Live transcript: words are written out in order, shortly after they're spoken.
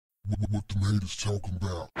what the haters talking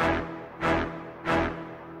about.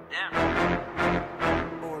 Yeah.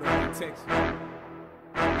 Order of protection.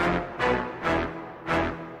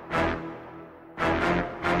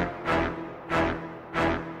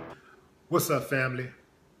 What's up, family?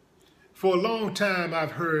 For a long time,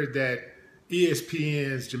 I've heard that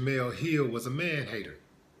ESPN's Jemele Hill was a man-hater,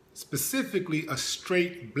 specifically a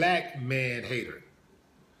straight black man-hater.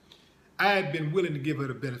 I had been willing to give her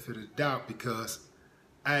the benefit of the doubt because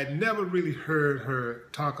I had never really heard her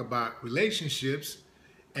talk about relationships,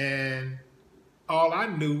 and all I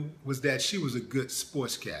knew was that she was a good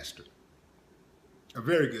sportscaster, a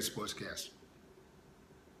very good sportscaster.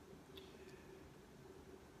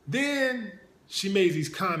 Then she made these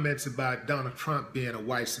comments about Donald Trump being a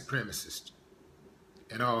white supremacist,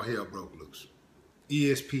 and all hell broke loose.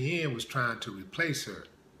 ESPN was trying to replace her.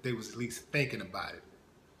 They was at least thinking about it.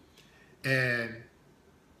 And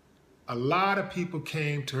a lot of people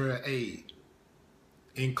came to her aid,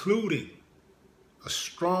 including a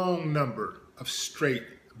strong number of straight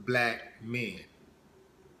black men.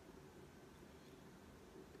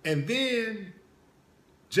 And then,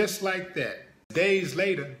 just like that, days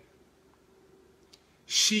later,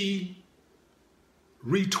 she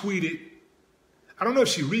retweeted, I don't know if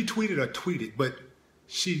she retweeted or tweeted, but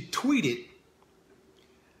she tweeted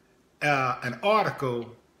an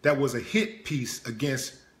article that was a hit piece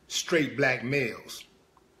against straight black males,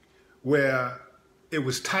 where it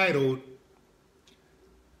was titled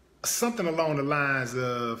something along the lines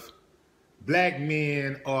of "Black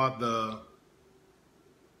men are the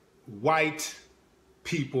white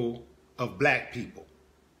people of black people,"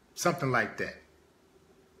 something like that.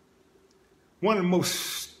 One of the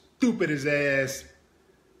most stupidest ass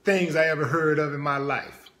things I ever heard of in my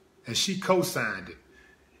life, and she co-signed it.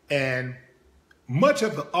 And much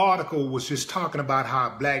of the article was just talking about how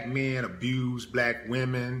black men abuse black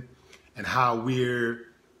women and how we're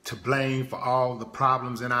to blame for all the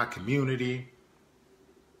problems in our community.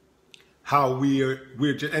 How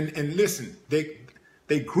we're just, and listen,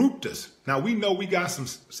 they grouped us. Now we know we got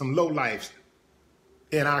some low lives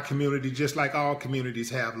in our community, just like all communities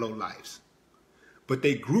have low lives. But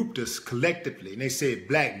they grouped us collectively, and they said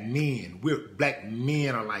black men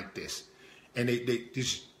are like this, and they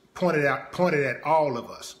just pointed at all of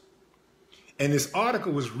us. And this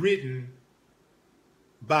article was written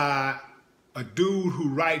by a dude who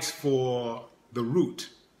writes for The Root.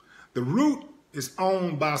 The Root is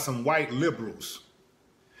owned by some white liberals.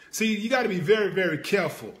 See, you got to be very, very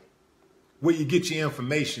careful where you get your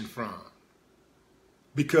information from,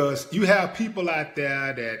 because you have people out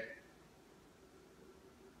there that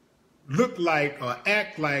look like or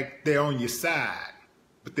act like they're on your side,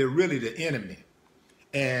 but they're really the enemy.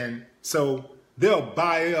 And so they'll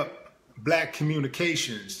buy up black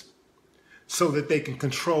communications so that they can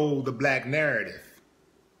control the black narrative.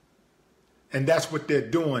 And that's what they're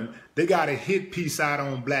doing. They got a hit piece out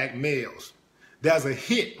on black males. There's a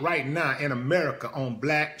hit right now in America on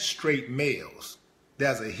black straight males.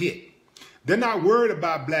 There's a hit. They're not worried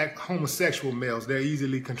about black homosexual males. They're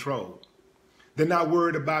easily controlled. They're not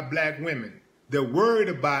worried about black women. They're worried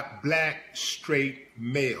about black straight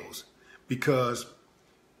males, because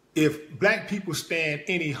if black people stand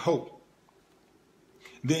any hope,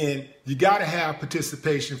 then you got to have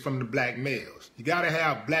participation from the black males. You got to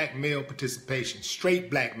have black male participation, straight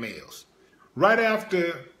black males. Right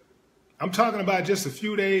after, I'm talking about just a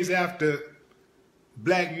few days after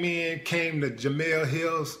black men came to Jemele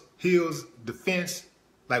Hill's defense,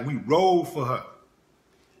 like we rolled for her.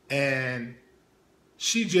 And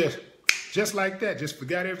she just like that, just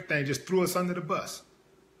forgot everything, just threw us under the bus.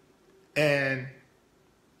 And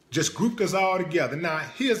just grouped us all together. Now,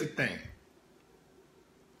 here's the thing.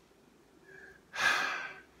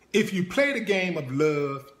 If you play the game of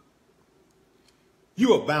love,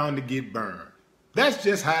 you are bound to get burned. That's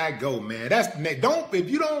just how it go, man. If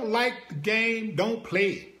you don't like the game, don't play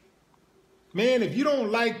it. Man, if you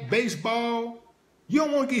don't like baseball, you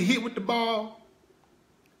don't want to get hit with the ball,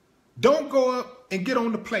 don't go up and get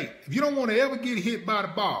on the plate. If you don't want to ever get hit by the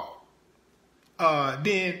ball,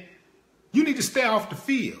 then you need to stay off the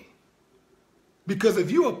field. Because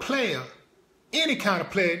if you're a player, any kind of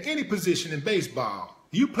player, in any position in baseball,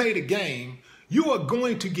 you play the game, you are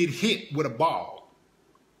going to get hit with a ball.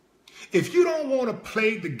 If you don't want to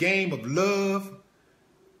play the game of love,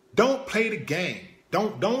 don't play the game.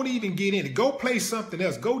 Don't even get in it. Go play something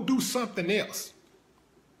else. Go do something else.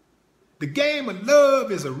 The game of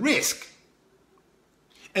love is a risk.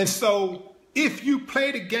 And so if you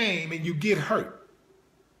play the game and you get hurt,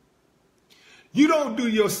 you don't do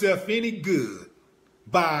yourself any good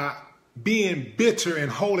by being bitter and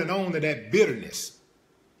holding on to that bitterness.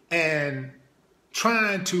 And and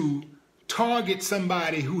trying to target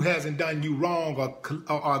somebody who hasn't done you wrong,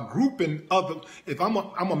 or grouping other. If I'm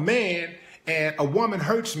a man and a woman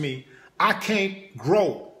hurts me, I can't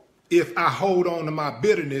grow if I hold on to my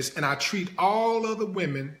bitterness and I treat all other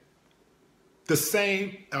women the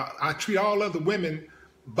same. I treat all other women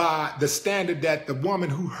by the standard that the woman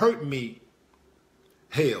who hurt me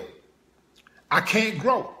held. I can't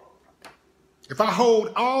grow. If I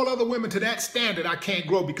hold all other women to that standard, I can't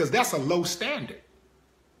grow, because that's a low standard.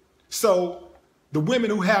 So the women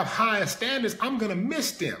who have higher standards, I'm going to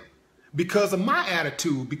miss them because of my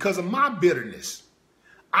attitude, because of my bitterness.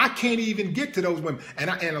 I can't even get to those women. And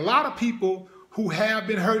a lot of people who have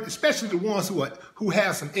been hurt, especially the ones who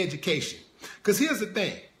have some education. Because here's the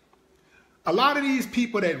thing. A lot of these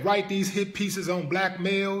people that write these hit pieces on black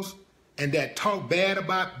males and that talk bad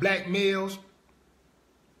about black males,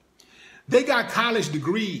 they got college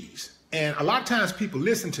degrees. And a lot of times people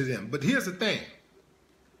listen to them. But here's the thing.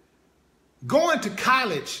 Going to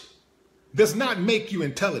college does not make you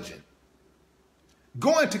intelligent.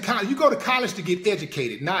 Going to college, you go to college to get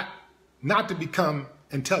educated, not to become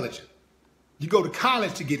intelligent. You go to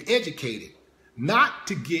college to get educated, not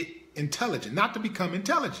to get intelligent, not to become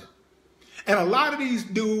intelligent. And a lot of these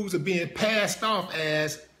dudes are being passed off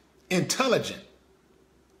as intelligent,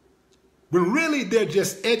 when really they're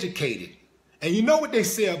just educated. And you know what they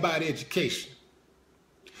say about education.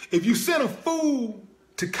 If you send a fool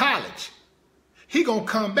to college, he gonna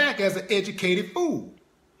come back as an educated fool.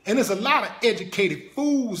 And there's a lot of educated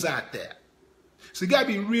fools out there. So you gotta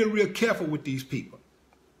be real, real careful with these people.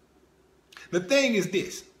 The thing is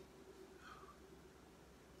this.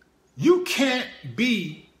 You can't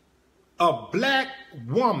be a black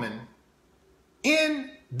woman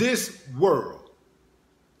in this world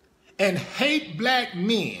and hate black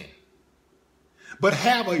men, but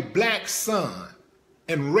have a black son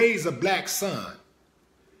and raise a black son.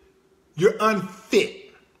 You're unfit.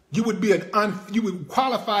 You would be you would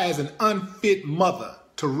qualify as an unfit mother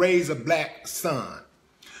to raise a black son.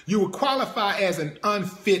 You would qualify as an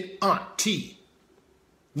unfit auntie.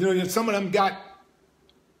 You know, some of them got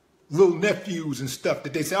little nephews and stuff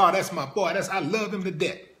that they say, oh, that's my boy. I love him to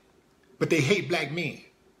death. But they hate black men.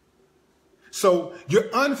 So you're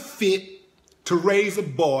unfit to raise a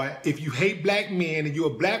boy. If you hate black men and you're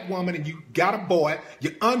a black woman and you got a boy,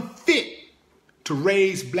 you're unfit to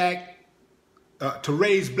raise black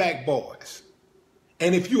boys.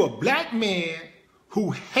 And if you're a black man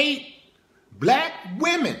who hate black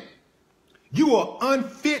women, you are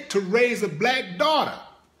unfit to raise a black daughter,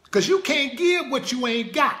 because you can't give what you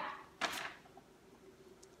ain't got.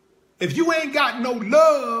 If you ain't got no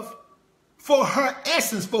love for her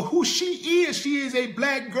essence, for who she is a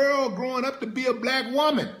black girl growing up to be a black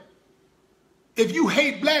woman. If you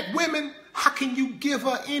hate black women, how can you give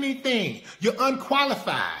her anything? You're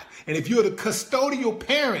unqualified. And if you're the custodial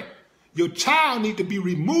parent, your child needs to be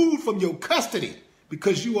removed from your custody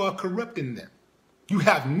because you are corrupting them. You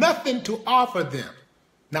have nothing to offer them.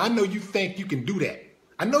 Now, I know you think you can do that.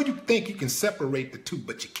 I know you think you can separate the two,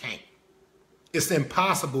 but you can't. It's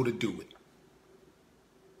impossible to do it.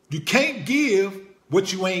 You can't give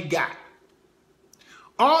what you ain't got.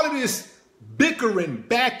 All of this bickering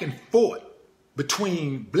back and forth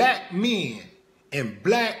between black men and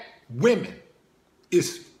black women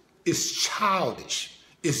is childish,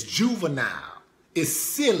 it's juvenile, it's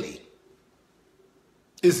silly,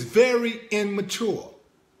 it's very immature.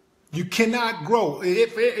 You cannot grow.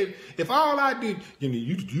 If all I did,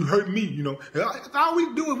 you hurt me, if all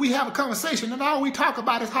we do is we have a conversation and all we talk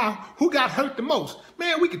about is who got hurt the most.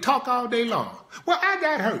 Man, we can talk all day long. Well, I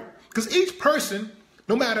got hurt. Because each person,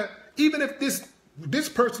 no matter, even if this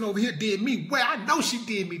person over here did me, well, I know she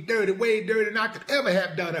did me dirty, way dirty than I could ever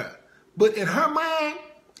have done her. But in her mind,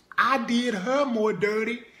 I did her more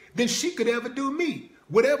dirty than she could ever do me.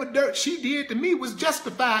 Whatever dirt she did to me was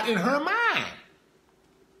justified in her mind.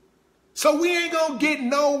 So we ain't gonna get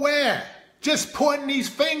nowhere just pointing these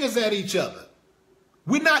fingers at each other.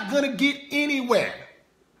 We're not gonna get anywhere.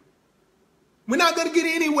 We're not gonna get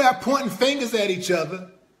anywhere pointing fingers at each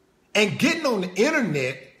other and getting on the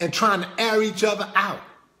internet and trying to air each other out.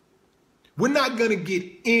 We're not gonna get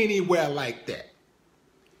anywhere like that.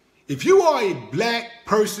 If you are a black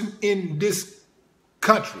person in this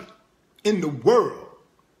country, in the world,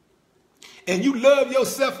 and you love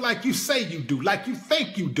yourself like you say you do, like you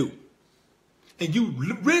think you do, and you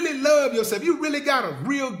really love yourself, you really got a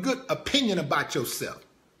real good opinion about yourself,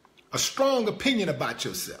 a strong opinion about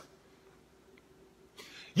yourself,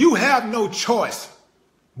 you have no choice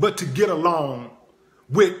but to get along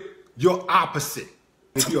with your opposite.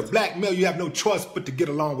 If you're a black male, you have no choice but to get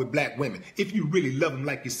along with black women. If you really love them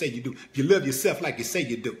like you say you do. If you love yourself like you say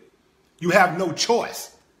you do. You have no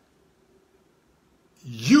choice.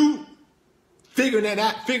 You figuring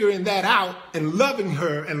that out and loving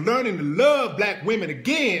her and learning to love black women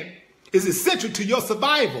again is essential to your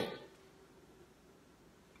survival.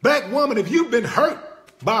 Black woman, if you've been hurt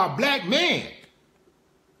by a black man,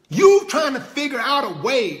 you trying to figure out a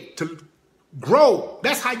way to grow.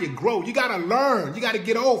 That's how you grow. You got to learn. You got to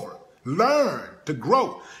get over. Learn to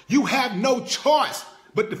grow. You have no choice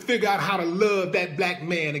but to figure out how to love that black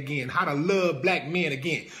man again, how to love black men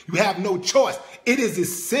again. You have no choice. It is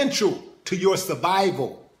essential to your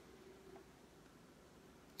survival.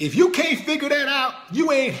 If you can't figure that out,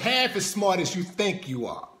 you ain't half as smart as you think you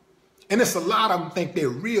are. And it's a lot of them think they're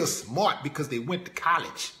real smart because they went to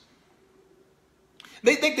college.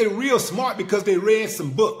 They think they're real smart because they read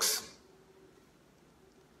some books.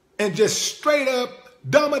 And just straight up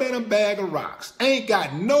dumber than a bag of rocks. Ain't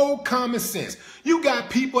got no common sense. You got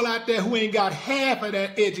people out there who ain't got half of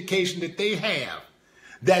that education that they have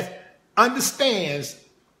that understands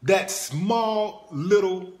that small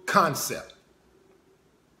little concept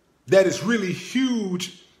that is really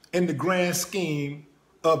huge in the grand scheme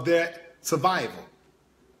of their survival.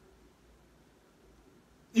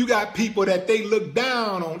 You got people that they look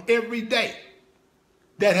down on every day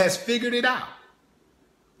that has figured it out.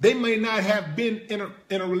 They may not have been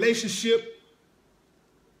in a relationship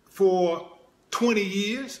for 20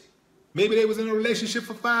 years. Maybe they was in a relationship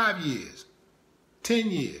for 5 years, 10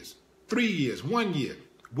 years, 3 years, 1 year,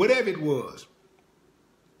 whatever it was.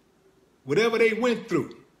 Whatever they went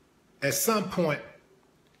through, at some point,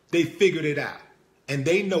 they figured it out. And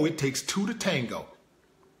they know it takes two to tango.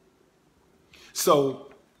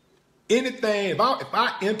 So anything, if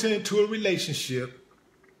I enter into a relationship,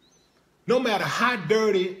 no matter how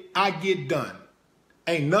dirty I get done,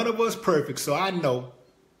 ain't none of us perfect, so I know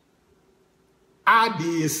I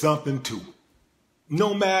did something too.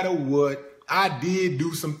 No matter what, I did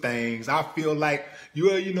do some things. I feel like,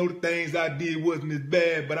 you know, the things I did wasn't as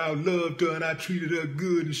bad, but I loved her and I treated her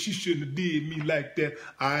good and she shouldn't have did me like that.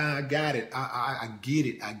 I got it. I get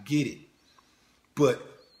it. I get it. But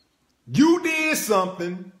you did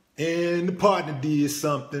something and the partner did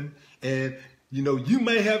something, and you know, you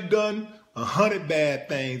may have done 100 bad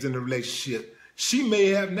things in the relationship. She may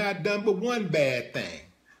have not done but one bad thing.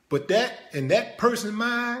 But that, in that person's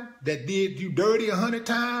mind that did you dirty 100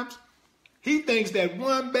 times, he thinks that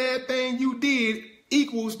one bad thing you did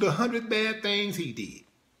equals the 100 bad things he did.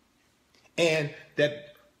 And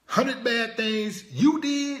that 100 bad things you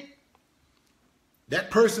did, that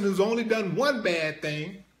person who's only done one bad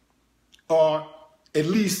thing, or at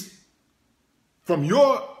least from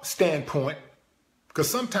your standpoint, because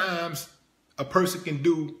sometimes a person can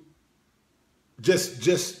do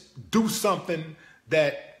just do something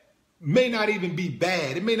that may not even be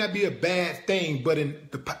bad. It may not be a bad thing, but in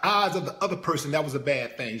the eyes of the other person, that was a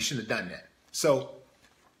bad thing. You shouldn't have done that. So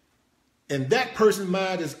in that person's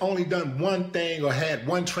mind has only done one thing or had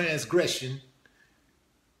one transgression,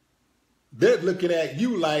 they're looking at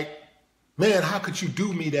you like, man, how could you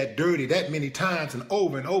do me that dirty that many times and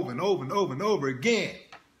over and over and over and over and over again?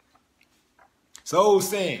 It's an old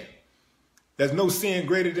saying, there's no sin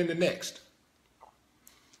greater than the next.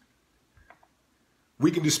 We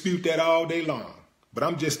can dispute that all day long, but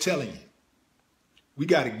I'm just telling you, we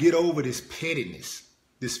got to get over this pettiness,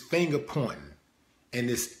 this finger pointing, and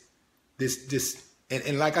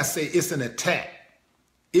and like I say, it's an attack.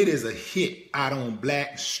 It is a hit out on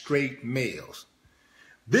black straight males.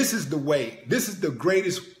 This is the way, this is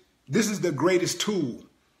the greatest tool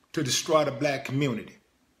to destroy the black community.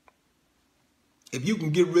 If you can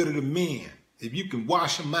get rid of the men, if you can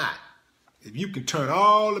wash them out, if you can turn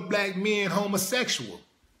all the black men homosexual,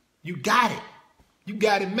 you got it. You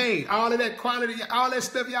got it made. All of that quality, all that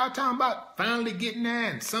stuff y'all talking about, finally getting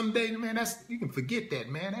there, and someday, man, you can forget that,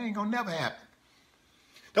 man. That ain't gonna never happen.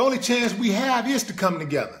 The only chance we have is to come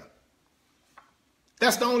together.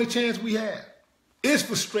 That's the only chance we have. Is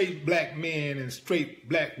for straight black men and straight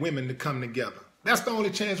black women to come together. That's the only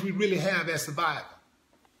chance we really have at survival.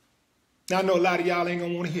 Now, I know a lot of y'all ain't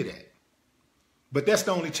gonna want to hear that. But that's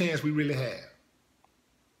the only chance we really have.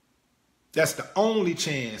 That's the only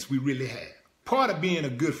chance we really have. Part of being a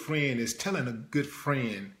good friend is telling a good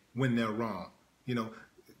friend when they're wrong. You know,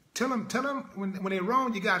 tell them when they're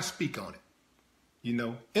wrong, you got to speak on it. You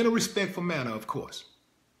know, in a respectful manner, of course.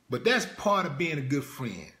 But that's part of being a good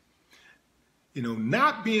friend. You know,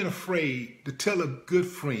 not being afraid to tell a good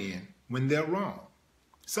friend when they're wrong.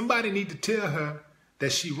 Somebody need to tell her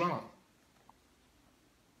that she's wrong.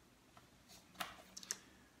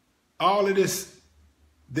 All of this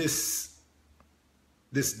this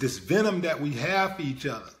venom that we have for each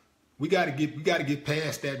other. We gotta get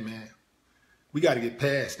past that, man. We gotta get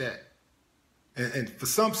past that. And for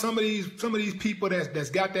some of these people that's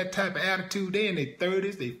got that type of attitude, they in their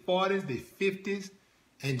 30s, their 40s, their 50s,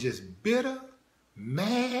 and just bitter,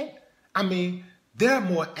 mad. I mean, they're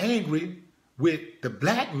more angry with the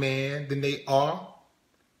black man than they are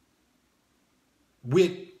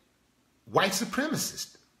with white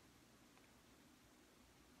supremacists.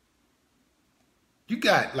 You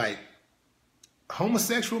got like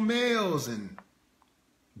homosexual males and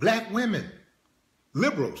black women,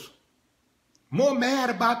 liberals, more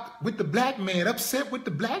mad with the black man, upset with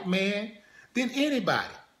the black man than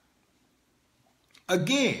anybody.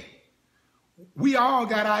 Again, we all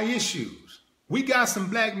got our issues. We got some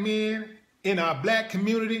black men in our black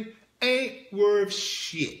community ain't worth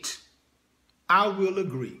shit. I will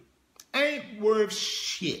agree. Ain't worth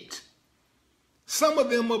shit. Some of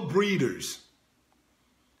them are breeders.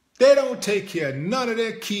 They don't take care of none of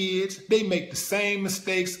their kids. They make the same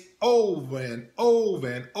mistakes over and over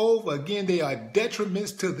and over again. They are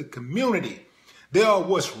detriments to the community. They are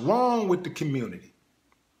what's wrong with the community.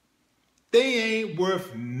 They ain't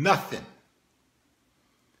worth nothing.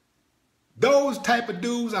 Those type of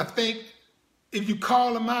dudes, I think, if you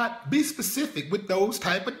call them out, be specific with those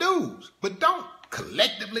type of dudes. But don't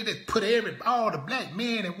collectively just put all the black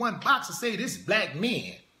men in one box and say this is black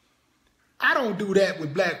men. I don't do that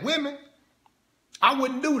with black women. I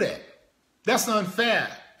wouldn't do that. That's unfair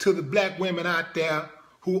to the black women out there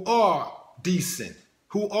who are decent,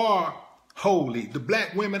 who are holy, the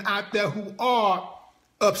black women out there who are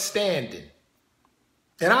upstanding.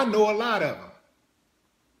 And I know a lot of them.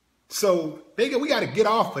 So we got to get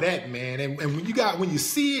off of that, man. And when you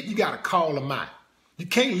see it, you got to call them out. You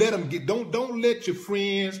can't let them don't let your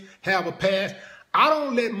friends have a pass. I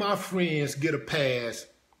don't let my friends get a pass.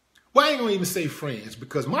 Well, I ain't gonna even say friends,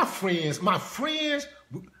 because my friends,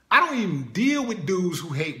 I don't even deal with dudes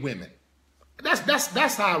who hate women. That's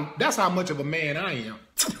how much of a man I am.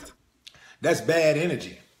 That's bad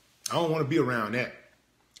energy. I don't want to be around that.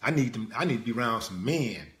 I need to be around some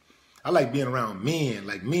men. I like being around men,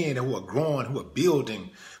 like men who are growing, who are building.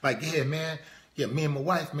 Like, yeah, man, yeah, me and my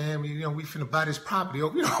wife, man, we finna buy this property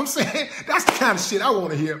over. You know what I'm saying? That's the kind of shit I want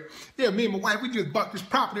to hear. Yeah, me and my wife, we just bought this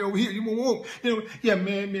property over here. Yeah,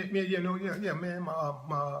 man, man,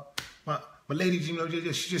 my ladies,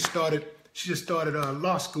 she just started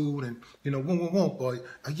law school, and boy,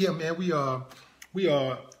 yeah, man, we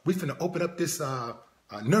finna open up this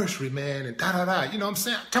nursery, man, and da. You know what I'm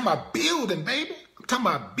saying? I'm talking about building, baby. I'm talking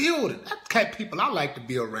about building. That's the kind of people I like to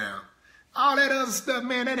be around. All that other stuff,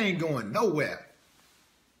 man, that ain't going nowhere.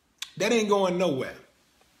 That ain't going nowhere.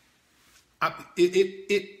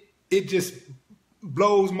 It just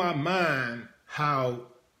blows my mind how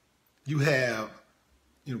you have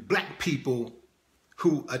black people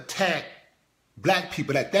who attack black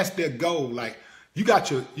people. That's their goal. Like you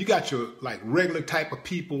got your like regular type of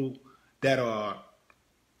people that are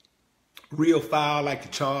real foul, like the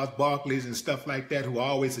Charles Barkleys and stuff like that, who are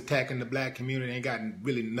always attacking the black community, ain't got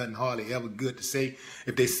really nothing hardly ever good to say.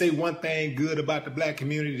 If they say one thing good about the black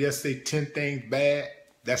community, they'll say 10 things bad.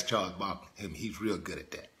 That's Charles Barkley. I mean, he's real good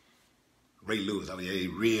at that. Ray Lewis, I mean, he's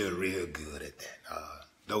real good at that.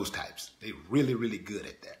 Those types, they really good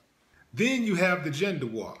at that. Then you have the gender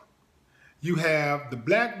war. You have the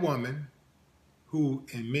black woman, who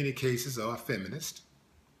in many cases are a feminist,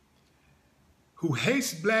 who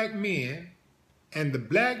hates black men, and the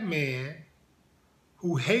black man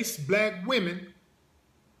who hates black women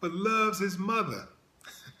but loves his mother.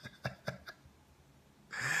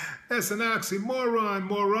 That's an oxymoron,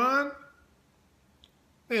 moron.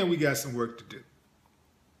 Man, we got some work to do.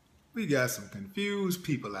 We got some confused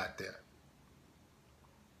people out there.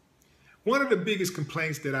 One of the biggest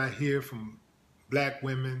complaints that I hear from black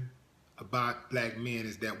women about black men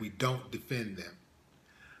is that we don't defend them.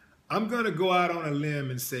 I'm going to go out on a limb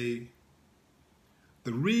and say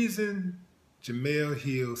the reason Jemele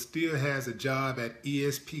Hill still has a job at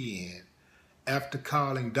ESPN after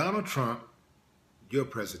calling Donald Trump, your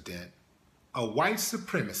president, a white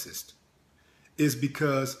supremacist is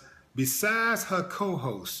because besides her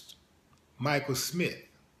co-host, Michael Smith,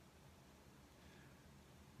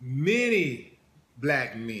 many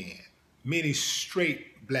black men, many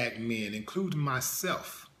straight black men, including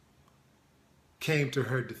myself, came to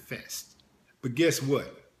her defense. But guess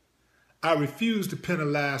what? I refuse to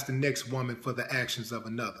penalize the next woman for the actions of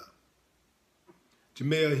another.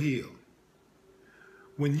 Jemele Hill,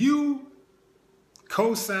 when you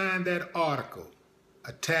co-signed that article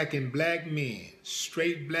attacking black men,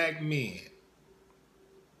 straight black men,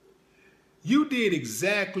 You did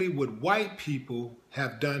exactly what white people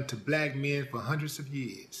have done to black men for hundreds of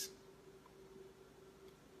years.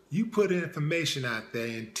 You put information out there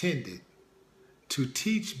intended to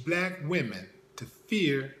teach black women to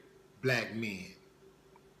fear black men.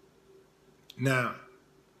 Now,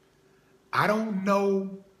 I don't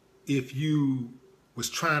know if you was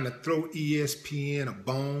trying to throw ESPN a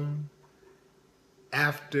bone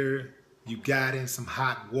after you got in some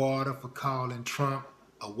hot water for calling Trump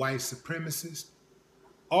a white supremacist,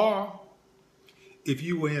 or if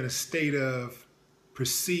you were in a state of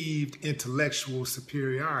perceived intellectual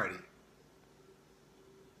superiority.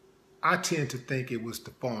 I tend to think it was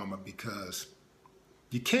the former, because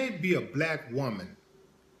you can't be a black woman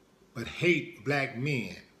but hate black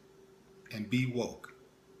men and be woke.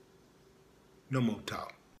 No more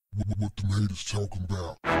talk. What the haters talking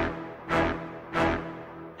about?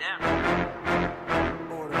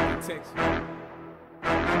 Order of protection.